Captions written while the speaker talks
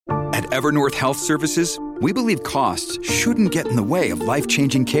Evernorth Health Services, we believe costs shouldn't get in the way of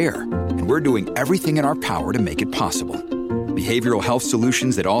life-changing care, and we're doing everything in our power to make it possible. Behavioral health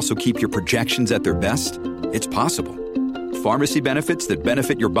solutions that also keep your projections at their best? It's possible. Pharmacy benefits that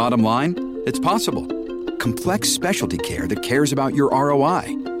benefit your bottom line? It's possible. Complex specialty care that cares about your ROI?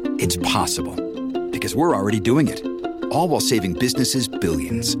 It's possible. Because we're already doing it. All while saving businesses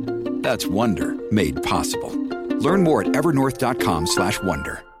billions. That's Wonder made possible. Learn more at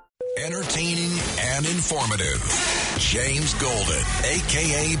evernorth.com/wonder. Entertaining and informative. James Golden,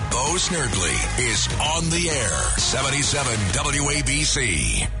 a.k.a. Bo Snerdley, is on the air. 77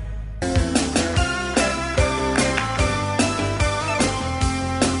 WABC.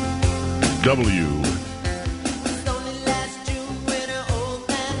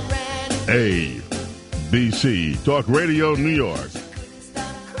 WABC, Talk Radio, New York.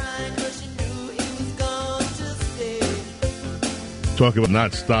 Talk about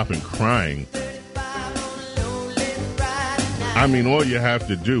not stopping crying. I mean, all you have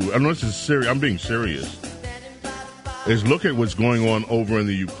to do, unless it's serious, I'm being serious, is look at what's going on over in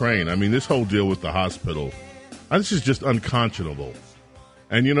the Ukraine. I mean, this whole deal with the hospital, this is just unconscionable.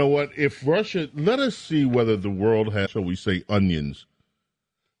 And you know what? If Russia, let us see whether the world has, shall we say, onions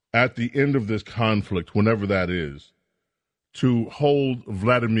at the end of this conflict, whenever that is, to hold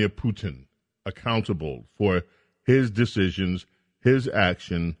Vladimir Putin accountable for his decisions, his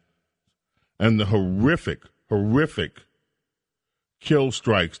action, and the horrific kill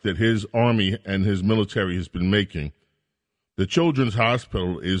strikes that his army and his military has been making. The Children's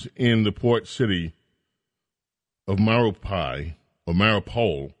Hospital is in the port city of Mariupol,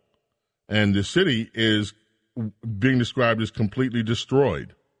 and the city is being described as completely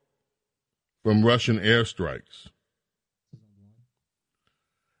destroyed from Russian airstrikes.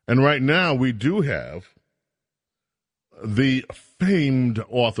 And right now we do have the famed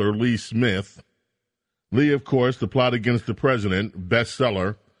author Lee Smith. Lee, of course, The Plot Against the President,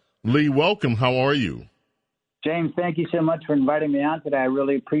 bestseller. Lee, welcome. How are you? James, thank you so much for inviting me on today. I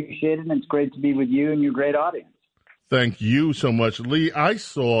really appreciate it, and it's great to be with you and your great audience. Thank you so much. Lee, I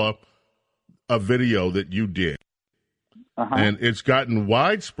saw a video that you did, and it's gotten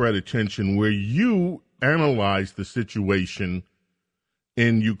widespread attention where you analyzed the situation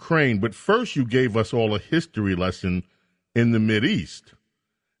in Ukraine. But first, you gave us all a history lesson in the Mideast.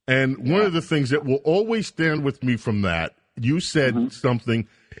 And one of the things that will always stand with me from that, you said something,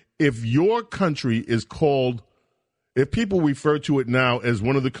 if your country is called, if people refer to it now as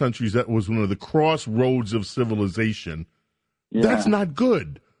one of the countries that was one of the crossroads of civilization, that's not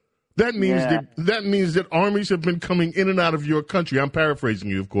good. That means that armies have been coming in and out of your country. I'm paraphrasing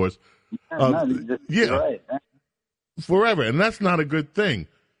you, of course. Forever. And that's not a good thing.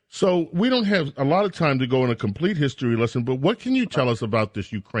 So we don't have a lot of time to go in a complete history lesson, but what can you tell us about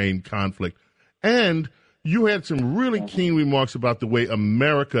this Ukraine conflict? And you had some really keen remarks about the way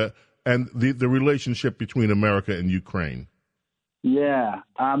America and the relationship between America and Ukraine. Yeah.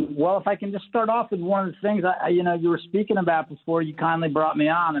 Well, if I can just start off with one of the things you were speaking about before you kindly brought me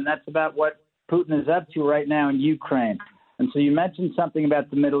on, and that's about what Putin is up to right now in Ukraine. And so you mentioned something about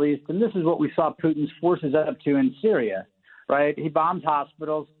the Middle East, and this is what we saw Putin's forces up to in Syria. Right, he bombs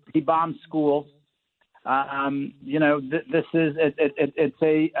hospitals, he bombs schools. This is it's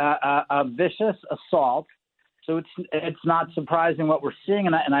a vicious assault. So it's not surprising what we're seeing,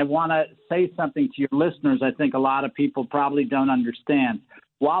 and I want to say something to your listeners. I think a lot of people probably don't understand.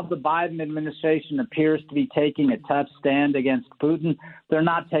 While the Biden administration appears to be taking a tough stand against Putin, they're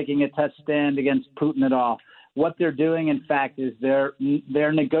not taking a tough stand against Putin at all. What they're doing, in fact, is they're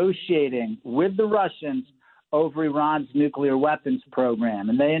negotiating with the Russians over Iran's nuclear weapons program,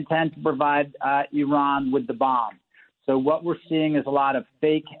 and they intend to provide Iran with the bomb. So what we're seeing is a lot of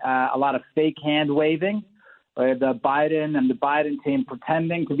fake hand waving. The Biden and the Biden team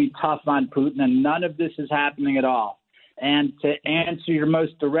pretending to be tough on Putin, and none of this is happening at all. And to answer your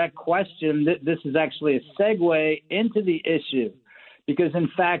most direct question, this is actually a segue into the issue, because in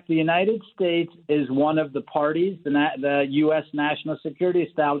fact the United States is one of the parties. The U.S. national security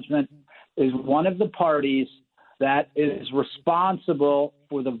establishment is one of the parties that is responsible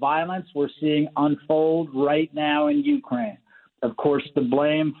for the violence we're seeing unfold right now in Ukraine. Of course, the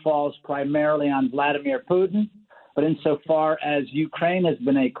blame falls primarily on Vladimir Putin, but insofar as Ukraine has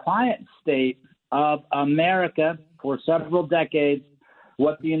been a client state of America for several decades,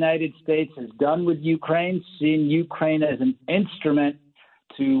 what the United States has done with Ukraine, seeing Ukraine as an instrument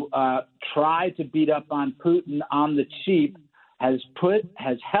to try to beat up on Putin on the cheap, has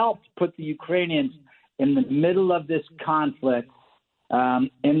helped put the Ukrainians in the middle of this conflict,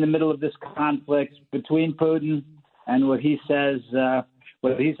 between Putin and what he says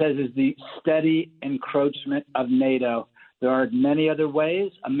What he says is the steady encroachment of NATO. There are many other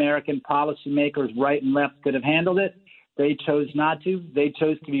ways American policymakers, right and left, could have handled it. They chose not to. They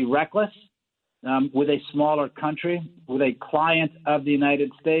chose to be reckless with a smaller country, with a client of the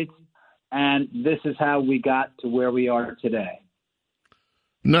United States. And this is how we got to where we are today.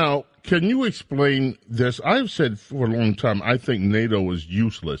 Now, can you explain this? I've said for a long time, I think NATO is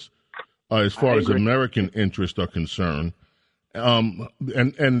useless as far as American interests are concerned. And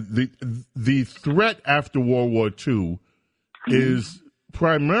the threat after World War II is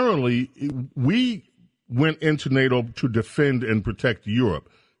primarily we went into NATO to defend and protect Europe.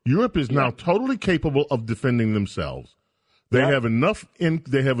 Europe is now totally capable of defending themselves. They have enough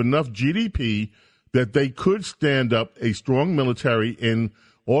GDP that they could stand up a strong military in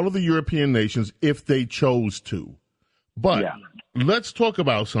all of the European nations if they chose to. But let's talk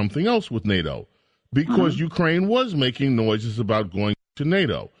about something else with NATO, because Ukraine was making noises about going to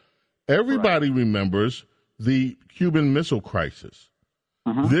NATO. Everybody remembers the Cuban Missile Crisis.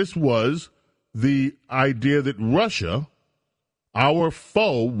 This was the idea that Russia, our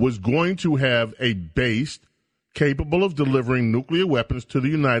foe, was going to have a base capable of delivering nuclear weapons to the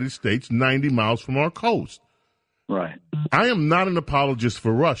United States 90 miles from our coast. Right. I am not an apologist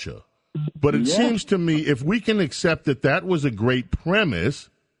for Russia, but it seems to me if we can accept that that was a great premise,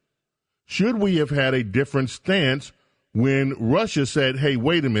 should we have had a different stance when Russia said, hey,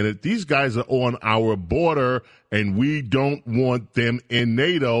 wait a minute, these guys are on our border and we don't want them in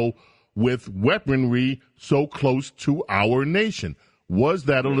NATO with weaponry so close to our nation? Was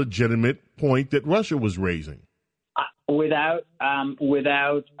that a legitimate point that Russia was raising? Without,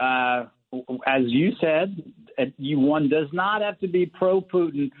 as you said, one does not have to be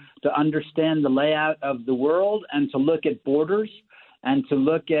pro-Putin to understand the layout of the world and to look at borders and to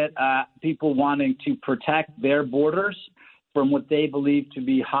look at people wanting to protect their borders from what they believe to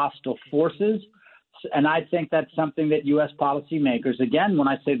be hostile forces. And I think that's something that U.S. policymakers, again, when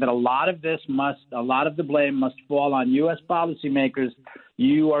I say that a lot of the blame must fall on U.S. policymakers,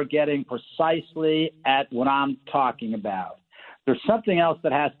 you are getting precisely at what I'm talking about. There's something else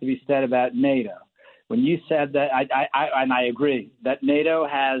that has to be said about NATO. When you said that, I agree, that NATO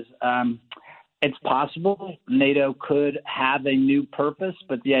has it's possible NATO could have a new purpose,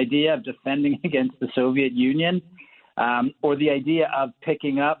 but the idea of defending against the Soviet Union or the idea of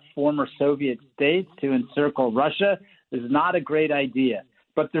picking up former Soviet states to encircle Russia is not a great idea.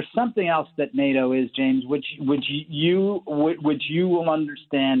 But there's something else that NATO is, James, which you will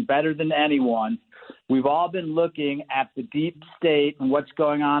understand better than anyone. We've all been looking at the deep state and what's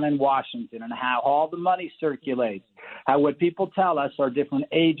going on in Washington and how all the money circulates, how what people tell us are different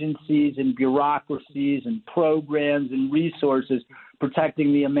agencies and bureaucracies and programs and resources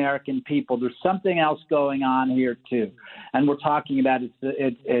protecting the American people. There's something else going on here, too. And we're talking about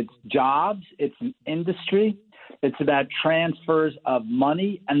it's jobs, it's an industry, it's about transfers of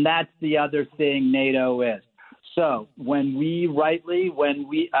money, and that's the other thing NATO is. So when we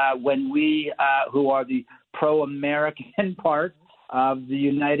who are the pro-American part of the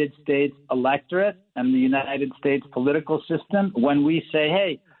United States electorate and the United States political system, when we say,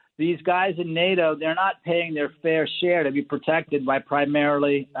 hey, these guys in NATO, they're not paying their fair share to be protected by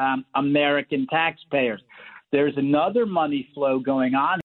primarily American taxpayers. There's another money flow going on